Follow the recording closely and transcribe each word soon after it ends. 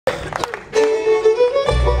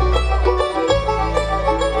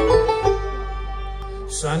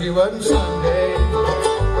Sunday wasn't Sunday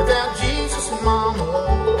without Jesus and Mama.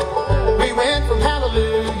 We went from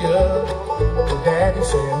hallelujah to Daddy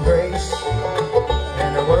saying grace.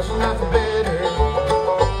 And there wasn't nothing better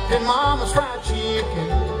than Mama's fried chicken.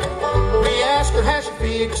 We asked her how she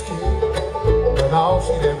fixed it, but all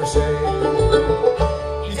she'd ever say,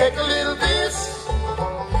 you take a little this,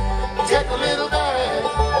 you take a little that,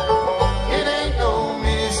 it ain't no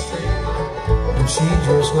mystery. And she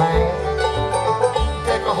just laughed.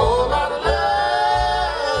 Take a whole lot of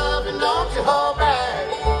love and don't you hold back.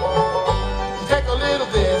 You take a little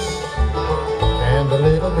this and a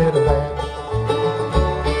little bit of that.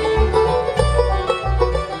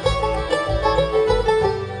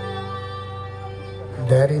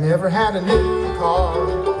 Daddy never had a new car,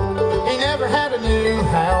 he never had a new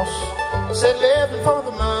house. Said living for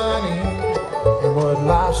the money and what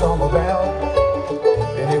life's all about.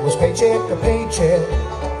 And it was paycheck to paycheck,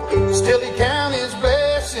 still he count his blessings.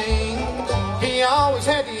 He always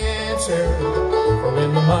had the answer for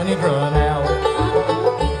when the money'd run out.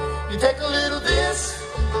 You take a little this,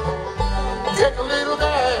 you take a little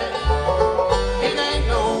that, it ain't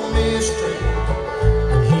no mystery.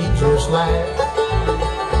 And he just laughed.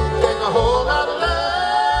 Take a whole lot of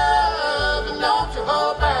love and don't you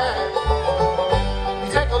hold back.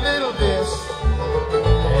 You take a little this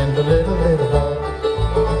and a little bit of that.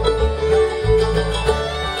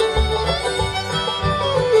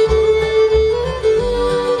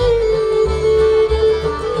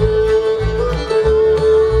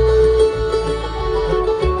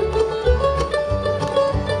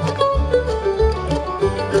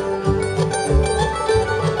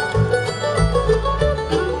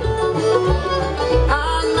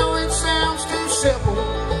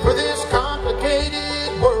 For this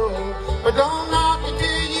complicated world, but don't knock it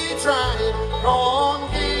till you try it. Go on,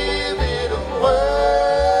 give it a whirl.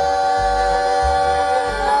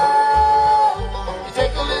 You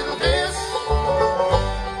take a little this,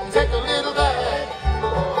 you take a little that,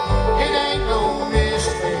 it ain't no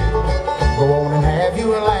mystery. Go on and have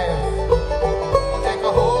you a laugh. Take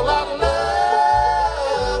a whole lot of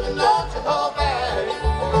love and don't you hold back.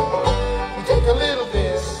 You take a little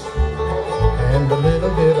this and a little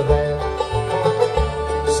bit of that.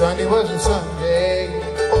 Sunday wasn't Sunday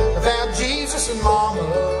without Jesus and Mama.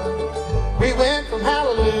 We went from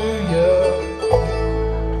hallelujah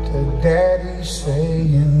to Daddy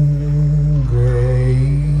saying grace.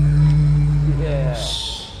 Yeah.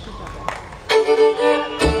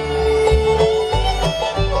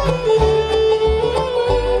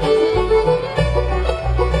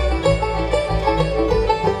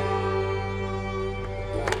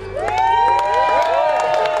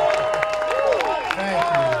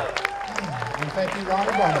 Thank you,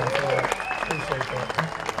 Ronnie, Bowman, for that. Appreciate that.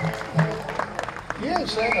 You ain't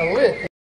sang a lick.